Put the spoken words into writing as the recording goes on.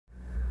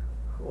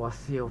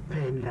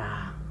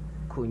wasiopenda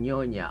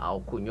kunyonya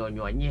au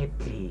kunyonywa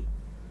nyeti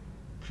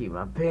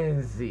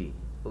kimapenzi,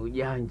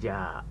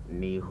 ujanja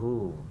ni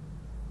huu.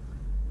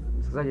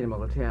 Msikilizaji,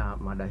 nimekuletea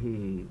mada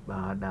hii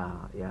baada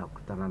ya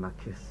kukutana na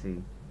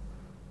kesi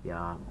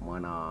ya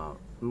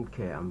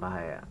mwanamke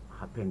ambaye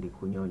hapendi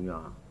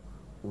kunyonywa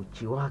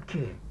uchi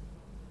wake,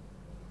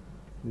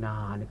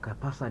 na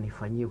nikapasa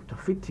nifanyie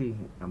utafiti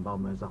ambao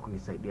umeweza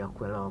kunisaidia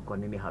kuelewa kwa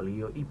nini hali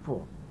hiyo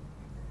ipo.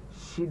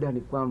 Shida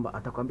ni kwamba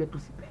atakwambia tu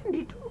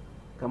sipendi tu.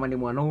 Kama ni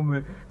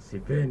mwanaume,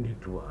 sipendi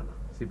tu bwana,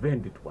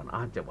 sipendi tu bwana,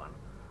 acha bwana.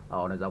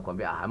 Au anaweza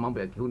kukwambia mambo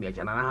ya kiuni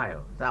achana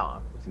nayo,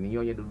 sawa,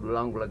 usininyonye dudu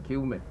langu la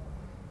kiume.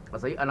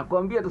 Sasa hii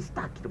anakuambia tu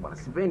sitaki tu bwana,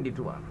 sipendi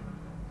tu bwana,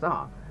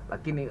 sawa,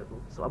 lakini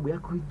sababu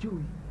yako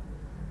hujui.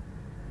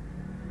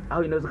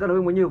 Au inawezekana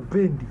wewe mwenyewe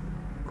upendi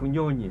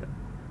kunyonya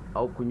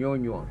au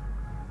kunyonywa,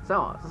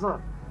 sawa. Sasa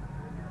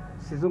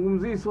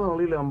sizungumzii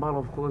swala lile ambalo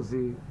of course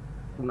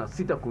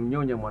unasita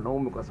kumnyonya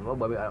mwanaume kwa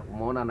sababu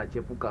umeona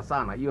anachepuka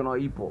sana. Hiyo nayo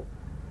ipo.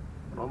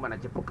 Mwanaume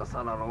anachepuka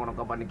sana, unaona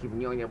kwamba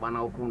nikimnyonya bwana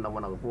huko na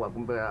bwana kwa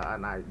kumbe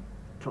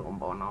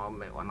anatomba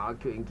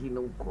wanawake wengine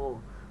huko,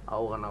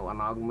 au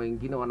wanawake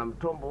wengine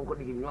wanamtomba huko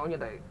nikimnyonya,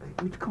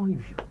 vitu kama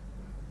hivyo.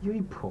 Hiyo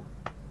ipo.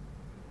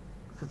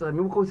 Sasa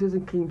mimi kwa siwezi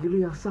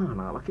kuingilia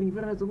sana, lakini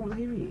pia nazungumza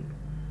hivi.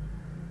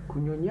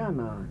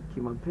 Kunyonyana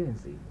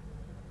kimapenzi,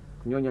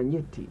 kunyonya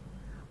nyeti,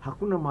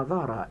 hakuna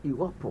madhara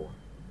iwapo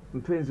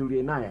mpenzi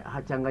uliye naye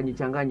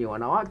hachanganyi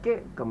wanawake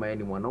kama yeye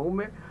ni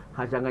mwanaume,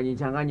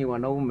 hachanganyi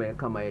wanaume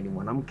kama yeye ni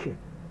mwanamke.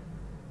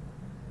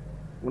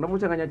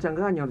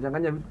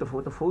 Unachanganya vitu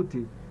tofauti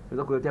tofauti,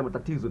 unaweza kuletea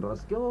matatizo. Ndio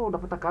unasikia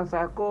unapata kansa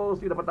ya koo,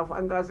 sio unapata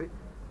fangasi.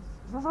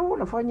 Sasa wewe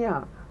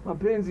unafanya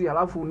mapenzi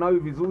alafu unawi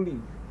vizuri,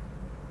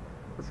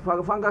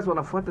 fangasi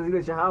wanafuata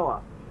zile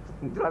shahawa,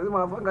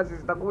 lazima fangasi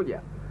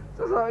zitakuja.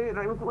 Sasa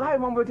haya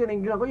mambo yote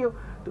yanaingia. Kwa hiyo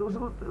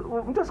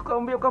mtu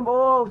asikwambie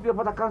kwamba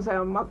usipata kansa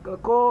ya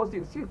koo,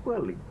 si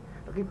kweli.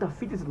 Lakini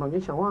tafiti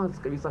zinaonyesha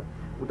wazi kabisa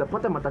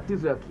utapata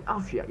matatizo ya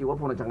kiafya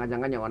iwapo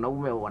unachanganya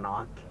wanaume au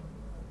wanawake.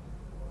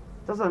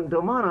 Sasa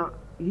ndio maana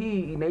hii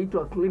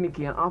inaitwa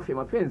kliniki ya afya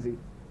mapenzi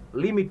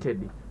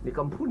limited, ni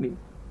kampuni,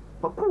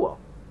 kwa kuwa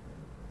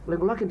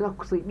lengo lake ndio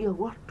kusaidia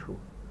watu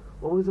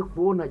waweze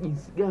kuona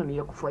jinsi gani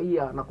ya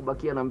kufurahia na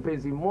kubakia na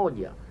mpenzi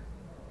mmoja.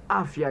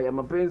 Afya ya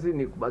mapenzi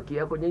ni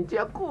kubakia kwenye nchi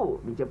ya kuu,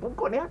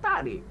 mchepuko ni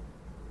hatari.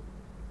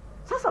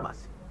 Sasa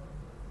basi,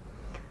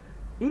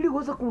 ili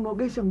uweze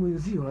kumnogesha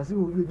mwenzio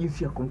lazima ujue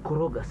jinsi ya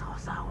kumkoroga sawa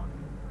sawa.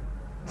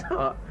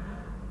 Sawa,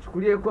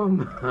 chukulie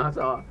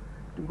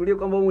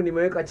kwamba huyu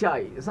nimeweka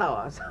chai,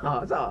 sawa.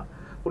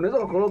 Unaweza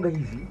kukoroga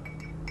hivi,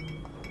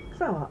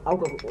 sawa,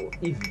 au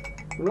hivi.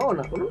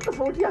 Unaona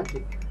tofauti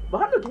yake.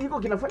 Bado kijiko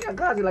kinafanya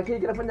kazi, lakini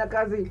kinafanya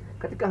kazi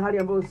katika hali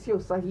ambayo sio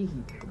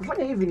sahihi.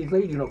 Kufanya hivi ni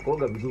zaidi,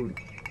 unakoroga vizuri,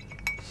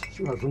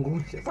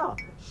 unazungusha, sawa.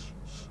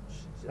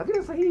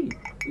 Lakini sahihi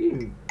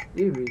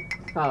hivi,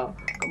 sawa.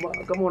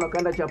 Kama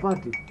unakanda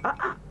chapati,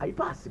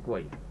 haipasi kwa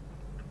hiyo.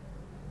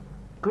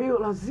 Kwa hiyo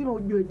lazima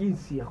ujue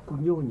jinsi ya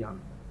kunyonya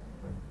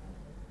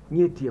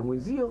nyeti ya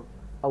mwenzio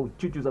au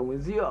chuchu za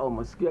mwenzio au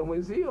masikio ya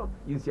mwenzio,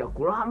 jinsi ya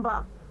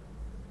kulamba,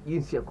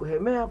 jinsi ya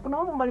kuhemea. Kuna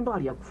mambo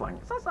mbalimbali ya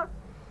kufanya. Sasa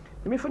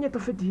nimefanya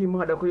tafiti hii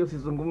mada, kwa hiyo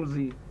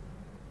sizungumzi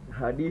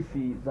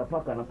hadithi za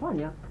paka na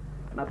panya.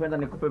 Napenda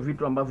nikupe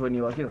vitu ambavyo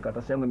ni uhakika.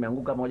 Karatasi yangu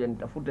imeanguka, moja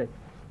nitafute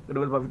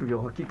kidogo vitu vya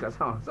uhakika,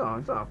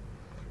 sawa.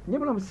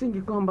 Jambo la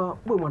msingi kwamba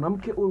uwe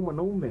mwanamke uwe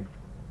mwanaume,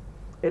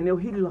 eneo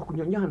hili la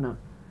kunyonyana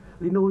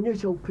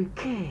linaonyesha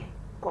upekee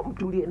kwa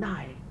mtu uliye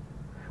naye.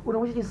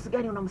 Unaonyesha jinsi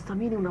gani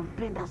unamthamini,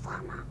 unampenda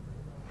sana.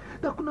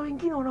 Na kuna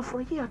wengine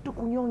wanafurahia tu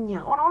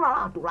kunyonya, wanaona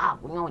raha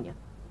kunyonya,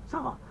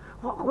 sawa.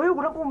 Kwa hiyo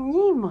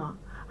unapomnyima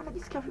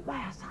anajisikia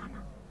vibaya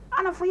sana.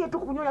 Anafurahia tu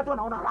kunyonya tu,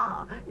 anaona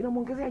raha,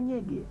 inamuongezea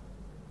nyege.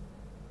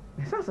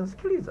 Sasa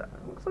sikiliza,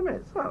 nikusomee,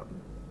 sawa.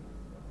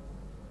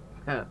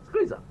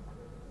 Sikiliza.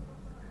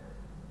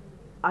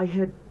 I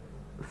had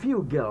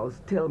few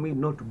girls tell me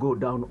not to go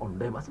down on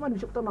them. Asema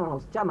nimeshakutana na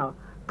wasichana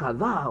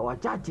kadhaa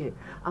wachache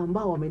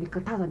ambao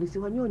wamenikataza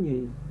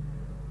nisiwanyonye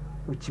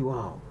uchi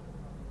wao.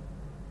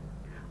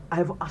 I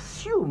have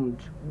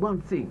assumed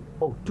one thing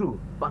or two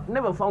but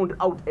never found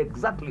out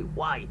exactly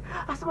why.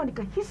 Asema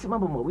nikahisi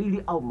mambo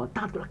mawili au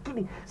matatu,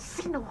 lakini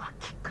sina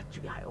uhakika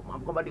juu ya hayo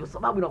mambo, kwamba ndio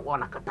sababu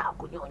wanakataa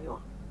kunyonywa.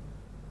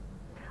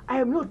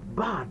 I am not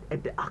bad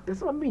at the act.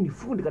 Asema mimi ni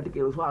fundi katika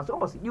hilo swala, sio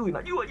kwamba sijui,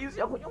 najua jinsi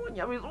ya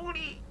kunyonya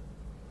vizuri.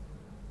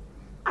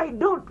 I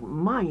don't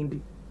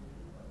mind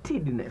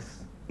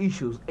tidiness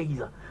issues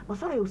either.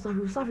 Masuala ya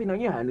usafi na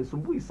yenyewe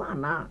yanisumbui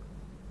sana.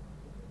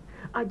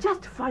 I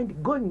just find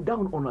going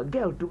down on a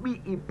girl to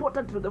be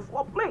important to the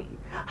foreplay.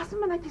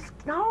 Asema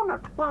naona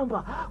tu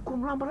kwamba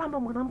kumlamba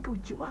mwanamke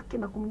uchi wake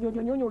na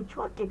kumnyonyonya uchi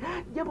wake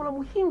jambo la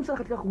muhimu sana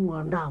katika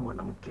kumwandaa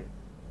mwanamke.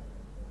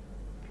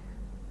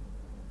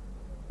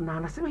 Na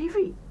anasema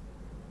hivi,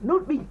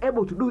 not being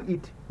able to do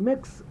it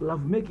makes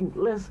love making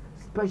less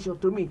special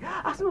to me.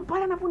 Asema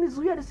pale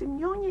anaponizuia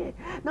nisimnyonye,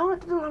 naona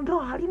tendo la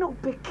ndoa halina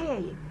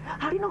upekee,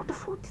 halina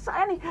utofauti,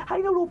 yaani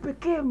halina ule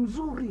upekee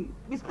mzuri,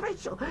 ni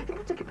special,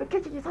 kitu cha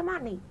kipekee chenye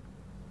thamani.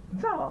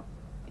 Sawa?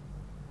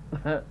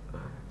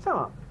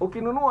 Sawa,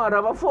 ukinunua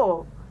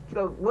RAV4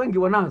 kila wengi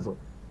wanazo.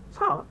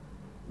 Sawa?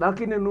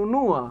 Lakini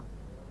nunua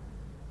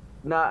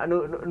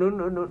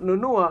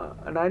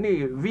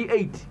nani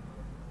V8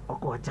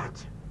 wako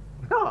wachache.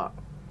 Sawa?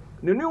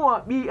 Nunua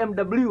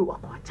BMW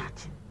wako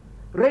wachache.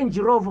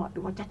 Range Rover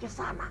ni wachache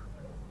sana.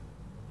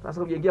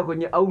 Sasa ukiingia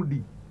kwenye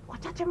Audi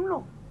wachache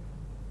mno.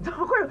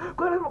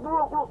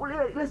 Kwa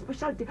ile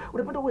specialty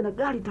unapenda uwe na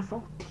gari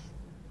tofauti,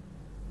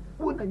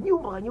 uwe na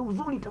nyumba yenye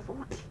uzuri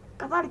tofauti.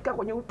 Kadhalika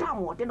kwenye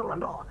utamu wa tendo la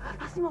ndoa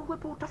lazima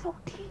uwepo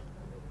tofauti.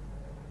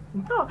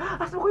 No,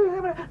 asema kwa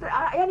hiyo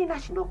yani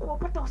nashindwa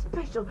kuupata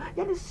special,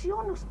 yani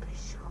sioni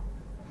special.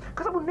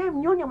 Kwa sababu naye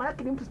mnyonya maana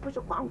yake ni mtu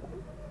special kwangu.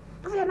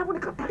 Sasa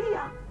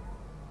yanaponikatalia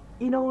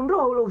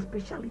inaondoa ule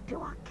speciality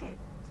wake.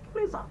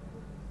 Sikiliza.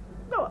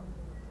 No.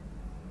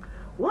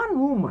 One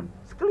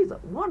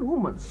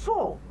woman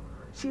so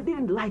she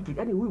didn't like it.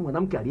 Yani huyu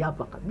mwanamke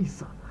aliapa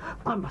kabisa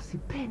kwamba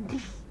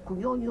sipendi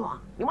kunyonywa.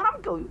 Ni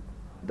mwanamke huyu.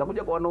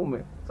 Nitakuja kwa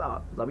wanaume.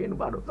 Sawa, zamani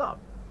bado. Sawa.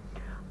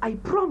 I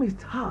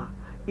promised her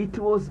it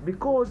was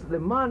because the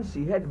man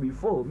she had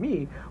before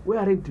me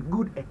weren't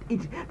good at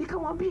it.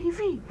 Nikamwambia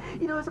hivi,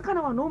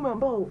 inawezekana wanaume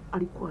ambao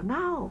alikuwa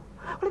nao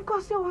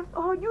walikuwa sio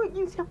hawajui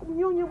jinsi ya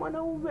kumnyonya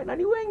mwanaume, na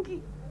ni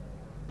wengi.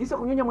 Jinsi ya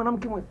kunyonya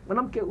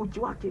mwanamke uchi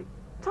wake.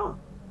 Sawa?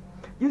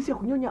 Jinsi ya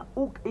kunyonya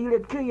ile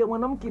kei ya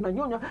mwanamke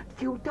inanyonya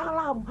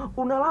kiutaalamu,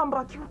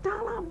 unalamba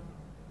kiutaalamu.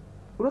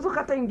 Unaweza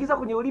kata ingiza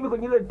kwenye ulimi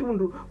kwenye ile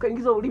tundu,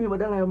 kaingiza ulimi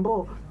badala ya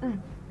mboo.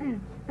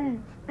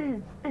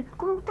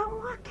 Kuna utamu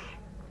wake.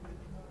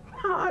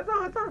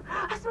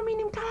 Asema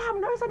mimi ni mtaalamu,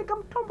 naweza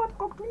nikamtomba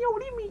kwa kutumia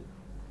ulimi.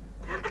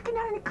 Lakini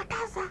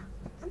ananikataza.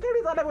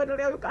 Sikiliza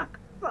anaendelea huyo kaka.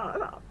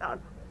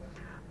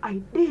 I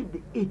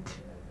did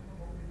it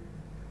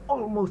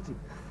almost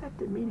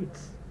 30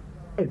 minutes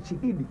and she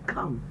did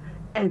come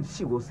and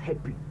she was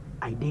happy.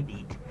 I did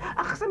it.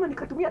 Akasema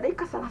nikatumia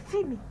dakika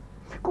 30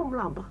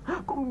 kumlamba,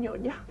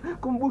 kumnyonya,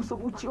 kumbusu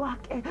uchi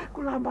wake,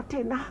 kulamba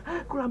tena,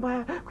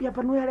 kulamba,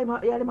 kuyapanua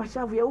yale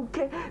mashavu ya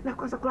uke, na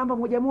kwanza kulamba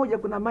moja moja,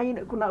 kuna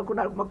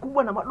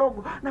makubwa na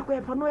madogo, na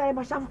kuyapanua yale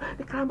mashavu,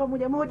 nikalamba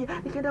moja moja,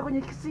 nikaenda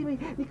kwenye kisimi,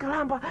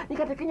 nikalamba,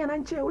 nikatekenya na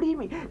nche ya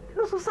ulimi.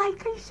 Nusu saa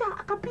ikaisha,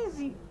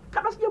 akapizi,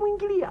 kabla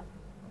sijamuingilia.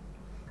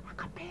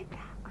 Akapenda.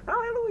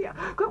 Haleluya.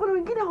 Kwa kuna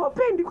wengine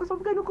hawapendi kwa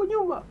sababu gani? Huko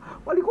nyuma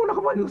walikuwa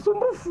kama ni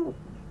usumbufu.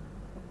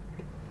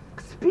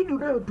 Speed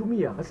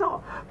unayotumia,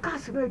 sawa?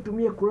 Kasi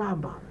unayotumia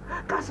kulamba,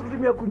 kasi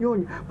unayotumia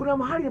kunyonya. Kuna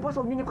mahali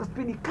inapaswa unyonye kwa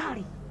speed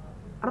kali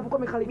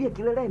anapokuwa amekaribia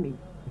kileleni.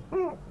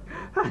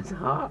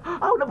 Sawa?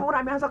 Au unapoona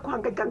ameanza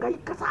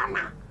kuhangaika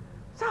sana.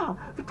 Sawa?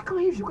 Vitu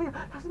kama hivyo. Kwa hiyo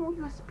lazima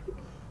ujue speed.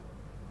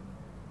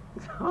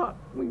 Sawa?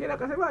 Mwingine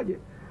akasemaje?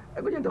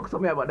 Ngoja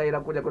nitakusomea baadaye,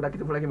 nakuja kuna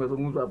kitu fulani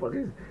kimezungumzwa hapa.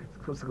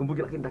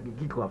 Sikumbuki lakini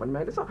nitakikiko hapa.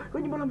 Nimeenda sawa.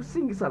 Kwa nyimbo la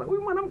msingi sana.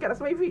 Huyu mwanamke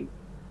anasema hivi: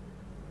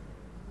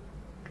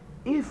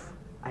 if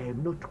I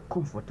am not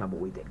comfortable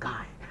with the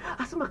guy.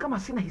 Asema kama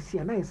sina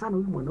hisia naye sana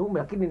huyu mwanaume,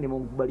 lakini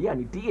nimemkubalia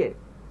nitie.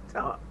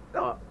 Sawa,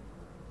 sawa.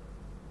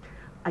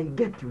 I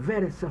get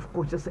very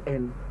self-conscious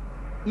and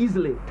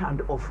easily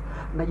turned off.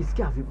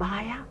 Najisikia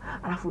vibaya,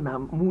 alafu na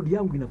mood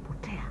yangu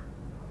inapotea.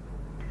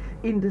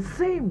 In the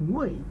same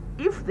way,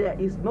 if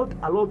there is not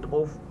a lot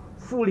of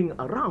fooling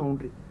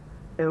around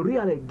and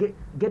really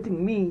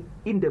getting me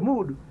in the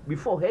mood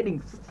before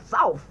heading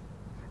south,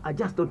 I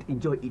just don't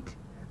enjoy it.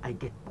 I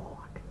get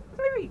bored.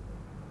 Maybe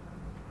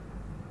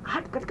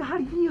katika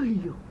hali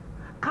hiyo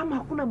kama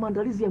hakuna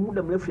maandalizi ya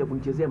muda mrefu ya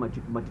kunichezea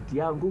matiti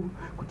yangu,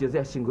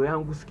 kuchezea shingo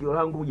yangu, sikio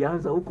langu,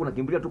 hujaanza huko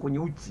nakimbilia tu kwenye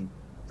uchi.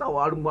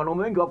 Sawa,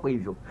 wanaume wengi wako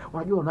hivyo.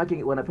 Unajua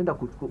wanawake wanapenda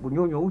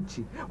kunyonywa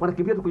uchi,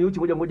 wanakimbia tu kwenye uchi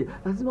moja moja.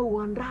 Lazima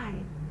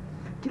uandae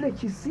kile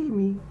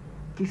kisimi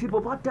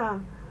kisipopata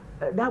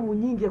damu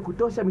nyingi ya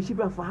kutosha,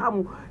 mishipa ya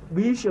fahamu,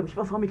 biisho ya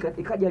mishipa ya fahamu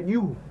ikaja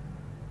juu.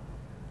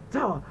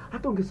 Sawa,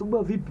 hata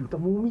ungesugua vipi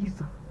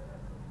utamuumiza.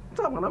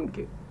 Sawa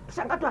mwanamke.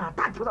 Shangaa tu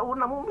hataki kwa sababu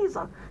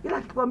unamuumiza. Ila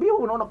akikwambia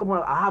unaona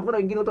kama kuna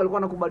wengine watu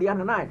walikuwa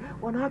wanakubaliana naye.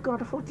 Wanawake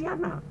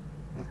wanatofautiana.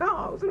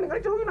 Sawa,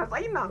 usilinganishe huyu na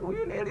Saina,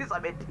 huyu ni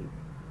Elizabeth.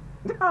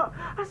 Sawa,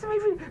 asema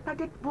hivi na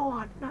get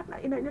bored,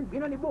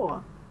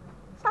 inaniboa.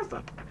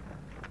 Sasa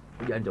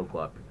ujanja uko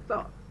wapi?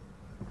 Sawa.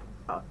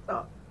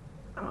 Sawa.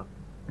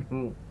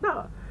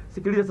 Sawa.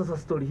 Sikiliza sasa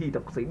story hii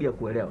itakusaidia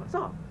kuelewa.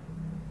 Sawa.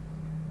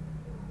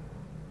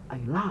 I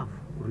love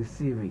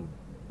receiving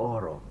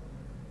oral.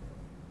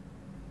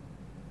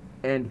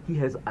 And he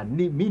has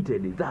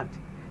admitted that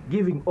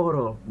giving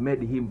oral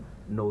made him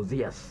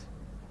nauseous.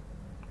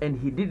 And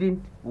he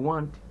didn't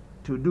want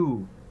to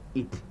do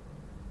it.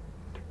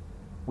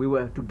 We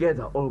were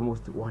together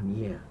almost 1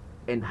 year.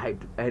 And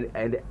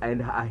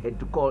I had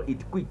to call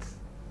it quits.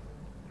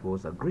 He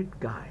was a great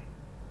guy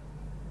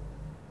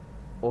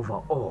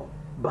overall,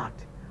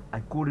 but I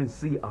couldn't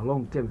see a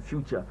long-term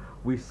future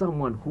with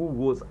someone who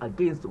was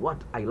against what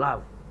I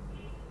love.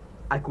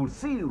 I could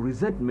see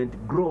resentment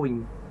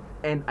growing,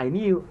 and I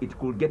knew it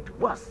could get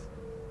worse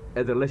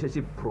as the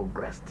relationship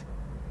progressed.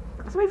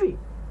 Akasema hivi,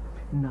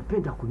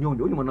 napenda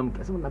kunyonywa. Huyu mwanamke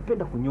anasema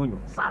napenda kunyonywa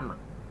sana.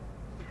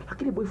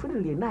 Lakini boyfriend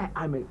aliye naye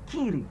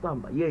amekiri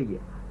kwamba yeye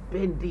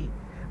hapendi,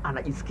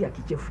 anajisikia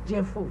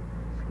kichefuchefu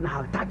na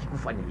hataki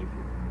kufanya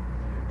hivyo.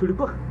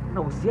 Tulikuwa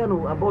na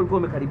uhusiano ambao ulikuwa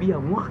umekaribia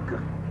mwaka.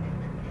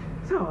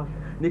 Sawa,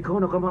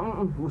 nikaona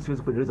kama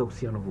siwezi kuendeleza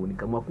uhusiano huu,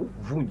 nikaamua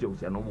kuvunja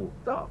uhusiano huo.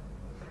 Sawa,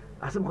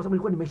 asema kwa sababu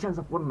nilikuwa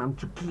nimeshaanza kuona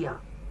namchukia.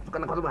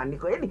 Kutokana kwa sababu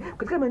niko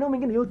katika maeneo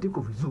mengine yote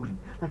yuko vizuri,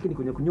 lakini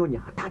kwenye kunyonya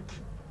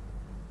hataki.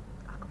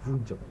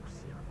 Akavunja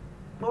uhusiano.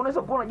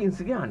 Unaweza kuona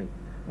jinsi gani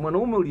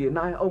mwanaume uliye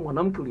naye au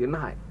mwanamke uliye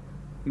naye,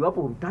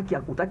 iwapo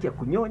utaki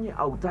akunyonye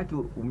au utaki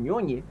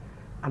umnyonye,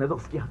 anaweza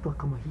kufikia hatua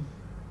kama hii.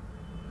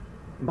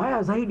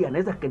 Mbaya zaidi,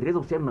 anaweza kaendeleza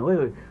uhusiano na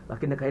wewe,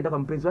 lakini akaenda kwa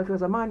mpenzi wake wa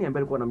zamani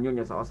ambaye alikuwa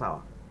anamnyonya sawa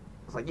sawa.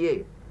 Sasa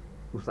je,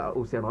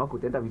 uhusiano wako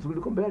utaenda vizuri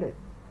uko mbele?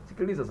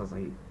 Sikiliza sasa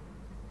hii.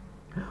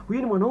 Huyu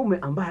ni mwanaume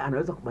ambaye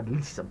anaweza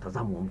kubadilisha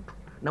mtazamo wa mtu.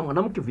 Na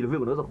mwanamke vile vile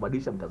unaweza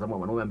kubadilisha mtazamo wa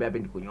mwanaume ambaye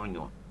hapendi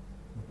kunyonywa.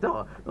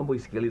 Sawa, naomba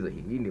usikilize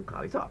hii. Hii ni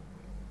kali. Sawa.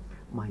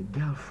 My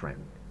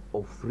girlfriend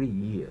of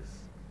 3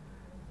 years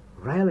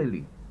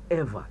rarely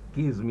ever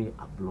gives me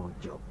a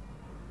blowjob.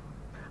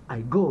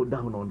 I go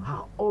down on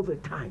her all the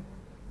time,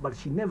 but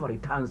she never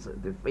returns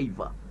the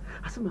favor.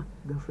 Asema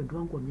girlfriend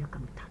wangu wa miaka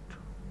 3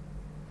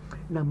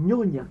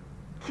 namnyonya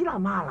kila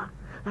mara,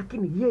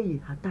 lakini yeye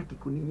hataki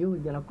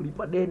kuninyonya na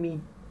kulipa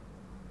deni.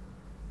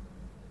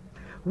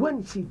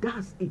 When she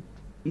does it,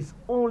 it's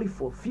only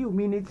for a few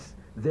minutes,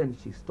 then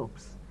she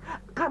stops.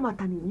 Kama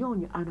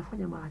ataninyonya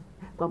anafanya mara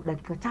kwa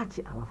dakika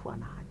chache alafu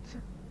anaacha.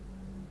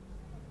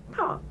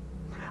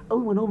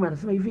 Huyu mwanaume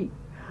anasema hivi,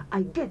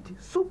 I get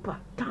super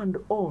turned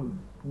on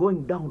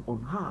going down on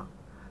her,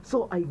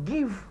 so I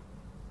give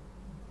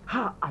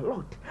her a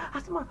lot.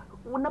 Asema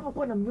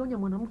unapokuwa namnyonya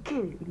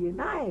mwanamke aliye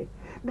naye,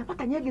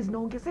 napata nyege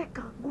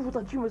zinaongezeka, nguvu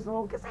za kiume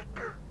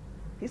zinaongezeka,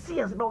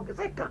 hisia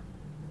zinaongezeka.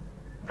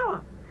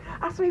 Sawa.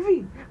 Asema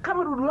hivi,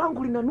 kama dudu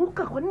langu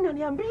linanuka, kwa nini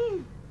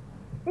aniambii?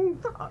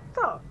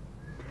 Sawa.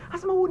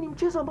 Asema huu ni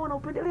mchezo ambao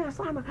naupendelea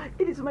sana.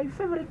 It is my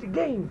favorite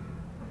game.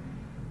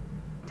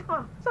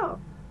 Sawa.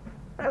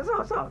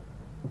 Sawa.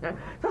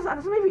 Sasa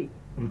anasema hivi.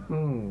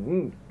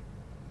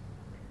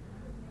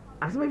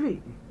 Anasema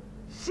hivi,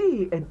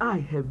 she and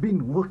I have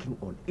been working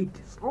on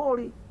it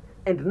slowly,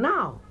 and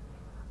now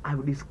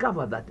I've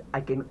discovered that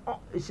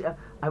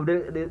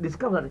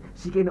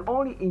she can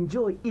only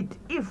enjoy it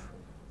if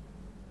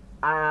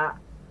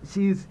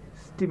she's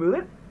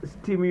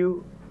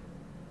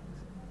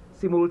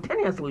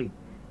simultaneously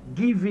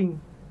giving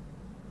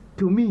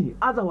to me.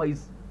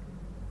 Otherwise,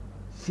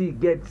 she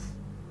gets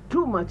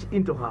too much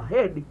into her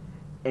head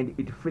and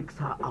it freaks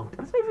her out.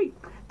 Anasema hivi,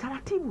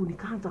 taratibu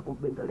nikaanza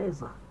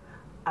kumbembeleza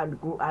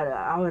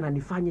awe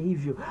ananifanya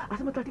hivyo.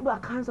 Anasema taratibu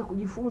akaanza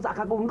kujifunza,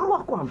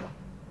 akagundua kwamba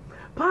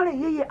pale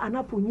yeye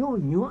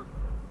anaponyonywa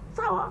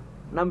sawa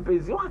na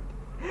mpenzi wake,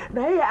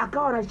 na yeye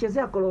akawa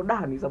anachezea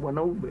korodani za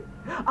mwanaume,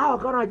 au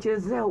akawa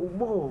anachezea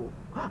ubao,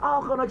 au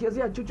akawa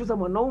anachezea chuchu za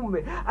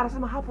mwanaume,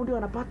 anasema hapo ndio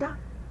anapata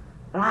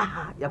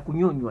raha ya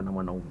kunyonywa na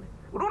mwanaume.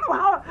 Unaona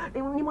hawa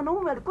ni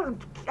mwanaume alikuwa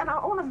anamchukia,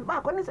 anaona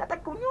vibaya, kwa nini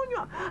hataki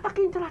kunyonywa,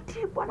 lakini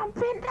taratibu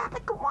anampenda,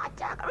 hataki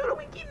kumwacha kama yule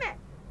mwingine.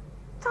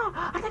 Sawa,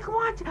 hataki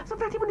kumwacha. Sasa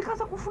taratibu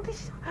nikaanza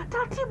kufundisha.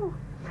 Taratibu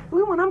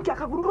huyu mwanamke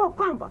akagundua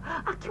kwamba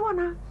akiwa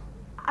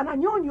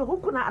ananyonywa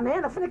huku na yeye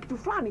anafanya kitu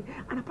fulani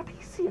anapata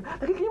hisia,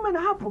 lakini kinyume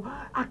na hapo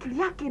akili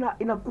yake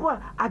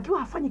inakuwa akiwa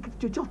hafanyi kitu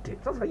chochote.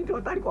 Sasa hii ndio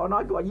hatari kwa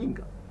wanawake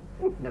wajinga.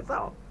 Na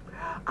sawa,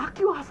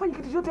 akiwa hafanyi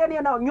kitu chochote, yani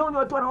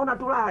ananyonywa tu, anaona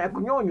tu raha ya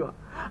kunyonywa,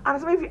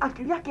 anasema hivi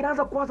akili yake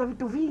inaanza kuwaza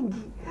vitu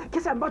vingi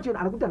kiasi ambacho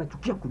anakuta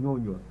anachukia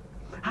kunyonywa,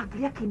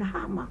 akili yake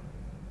inahama.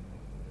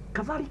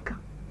 Kadhalika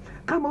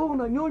kama wewe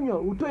unanyonywa,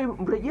 utoe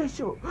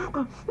mrejesho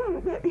kwa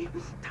baby,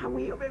 tamu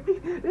hiyo baby,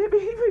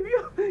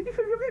 hivyo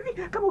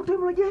baby. Kama utoe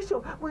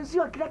mrejesho,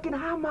 mwenzio akili yake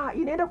inahama,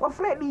 inaenda kwa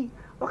Freddy,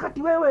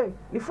 wakati wewe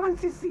ni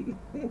Francis.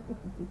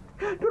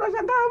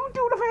 Tunashangaa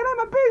mtu unafanya naye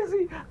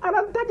mapenzi,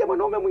 anamtaja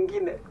mwanaume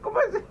mwingine. Kumbe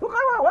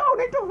wewe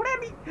unaitwa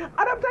Freddy,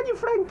 anamtaja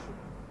Frank.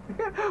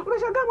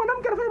 Unashangaa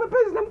mwanamke anafanya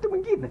mapenzi na mtu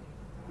mwingine.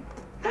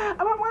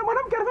 Ama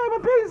mwanamke anafanya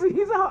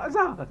mapenzi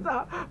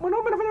za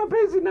mwanaume anafanya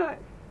mapenzi na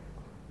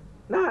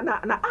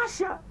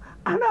Asha,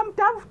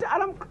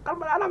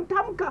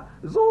 anamtamka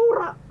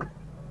Zura.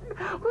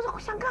 Unaweza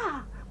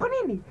kushangaa kwa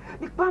nini?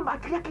 Ni kwamba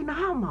akili yake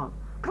inahama,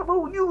 kwa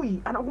sababu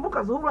hujui,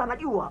 anakumbuka Zura,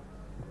 anajua.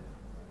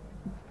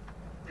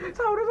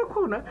 Sasa unaweza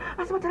kuona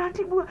asema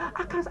taratibu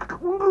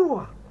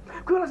akagundua.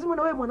 Kwa hiyo lazima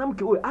na wewe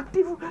mwanamke uwe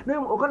active, na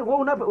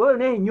wewe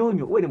naye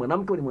nyonyo, wewe ni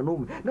mwanamke, wewe ni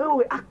mwanaume, na wewe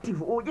uwe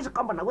active, uonyeshe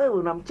kwamba na wewe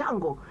una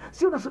mchango,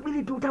 sio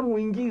unasubiri tu utamu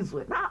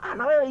uingizwe.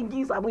 Na wewe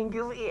ingiza,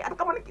 muingizie hata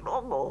kama ni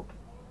kidogo.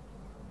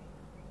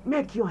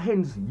 Make your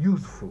hands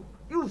useful.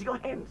 Use your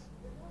hands.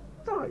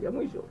 Sawa, ya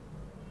mwisho.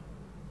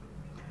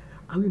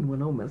 Huyu ni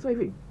mwanaume anasema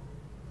hivi.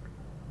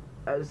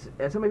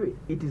 Anasema hivi,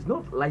 it is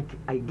not like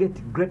I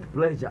get great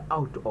pleasure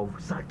out of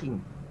sucking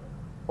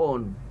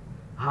on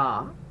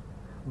her,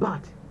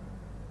 but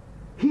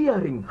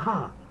hearing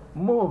her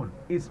moan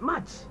is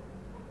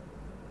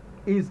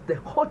the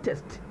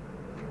hottest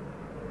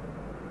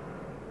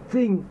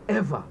thing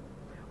ever.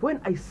 When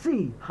I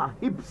see her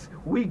hips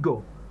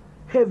wiggle,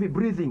 heavy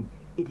breathing,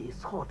 it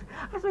is hot.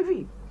 Anasema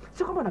hivi,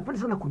 Sio kwamba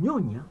napenda sana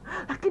kunyonya,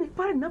 lakini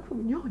pale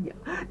ninapomnyonya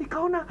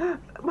nikaona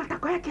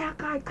matako yake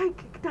hakai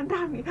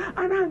kitandani,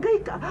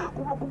 anahangaika,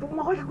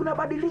 kupumua kwake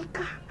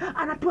kunabadilika,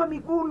 anatoa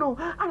miguno,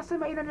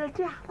 anasema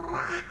inaniletea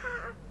raha.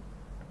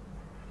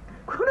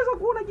 Unaweza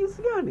kuona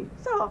jinsi gani?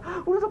 Sawa,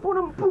 unaweza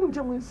kuona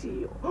mpunja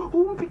mwenzio,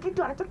 umpi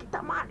kitu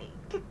anachokitamani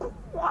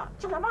kikubwa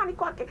cha thamani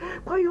kwake.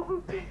 Kwa hiyo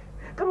mpe.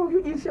 Kama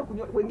unajua jinsi ya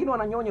kunyonya, wengine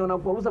wananyonya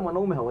wanapouza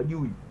mwanaume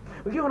hawajui.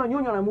 Wengine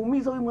wananyonya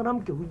wanamuumiza huyu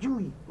mwanamke,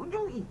 hujui.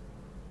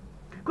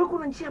 Kwa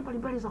kuna njia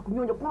mbalimbali za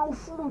kunyonya, kuna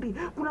ufundi,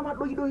 kuna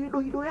madoido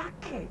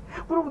yake,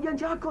 kuna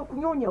ujanja wake wa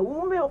kunyonya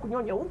uume, wa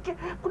kunyonya uke,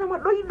 kuna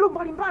madoido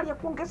mbalimbali ya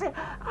kuongezea.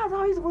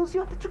 Otherwise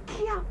mwenzio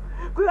atachukia.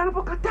 Kwa hiyo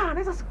anapokataa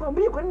anaweza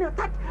sikwambie kwa nini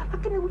hataki,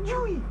 lakini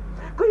hujui.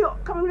 Kwa hiyo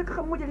kama yule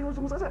kaka mmoja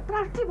aliyozungumza, sasa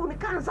taratibu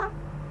nikaanza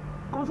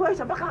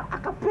kumzoesha mpaka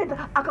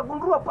akapenda,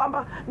 akagundua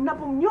kwamba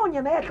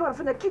ninapomnyonya na yeye akiwa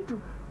anafanya kitu,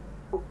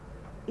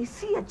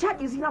 hisia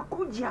chaji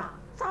zinakuja.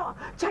 Sawa,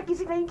 chaji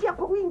zinaingia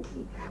kwa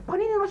wingi. Kwa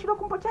nini unashindwa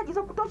kumpa chaji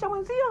za kutosha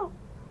mwenzio?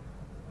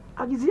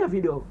 Agizia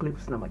video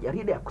clips na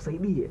majarida ya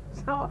kusaidie.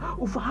 Sawa,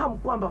 ufahamu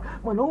kwamba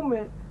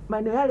mwanaume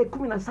maeneo yale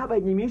 17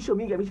 yenye miisho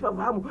mingi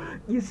ameshafahamu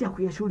jinsi ya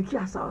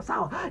kuyashughulikia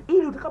sawa,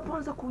 ili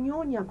utakapoanza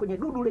kunyonya kwenye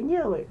dudu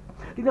lenyewe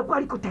linakuwa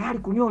liko tayari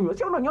kunyonywa.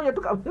 Sio unanyonya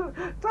tu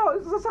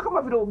sawa. Sasa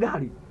kama vile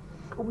ugali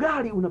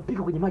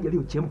unapika kwenye maji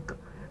yaliyochemka,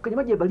 kwenye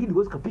maji ya baridi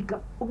huwezi kupika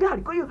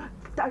ugali. Kwa hiyo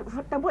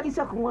tambua jinsi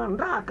ya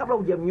kumwandaa kabla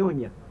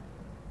hujamnyonya.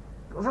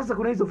 Sasa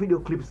kuna hizo video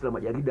clips na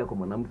majarida kwa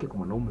mwanamke, kwa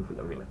mwanaume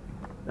vile vile.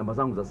 Namba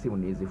zangu za simu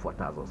ni hizi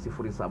fuatazo: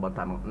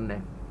 0754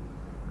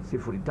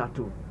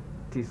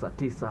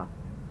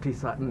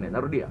 039994.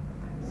 Narudia,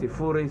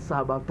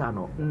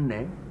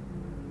 0754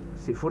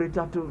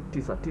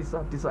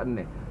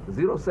 039994,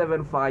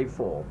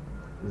 0754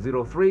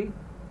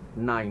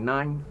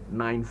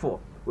 039994.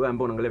 Wewe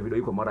ambao unaangalia video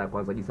hii kwa mara ya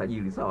kwanza,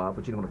 jisajili. Sawa,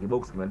 hapo chini kuna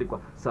kibox kimeandikwa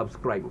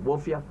subscribe,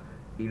 bofya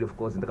ili of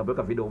course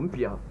nitakapoweka video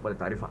mpya pale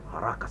taarifa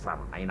haraka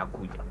sana na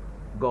inakuja.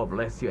 God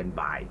bless you and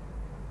bye.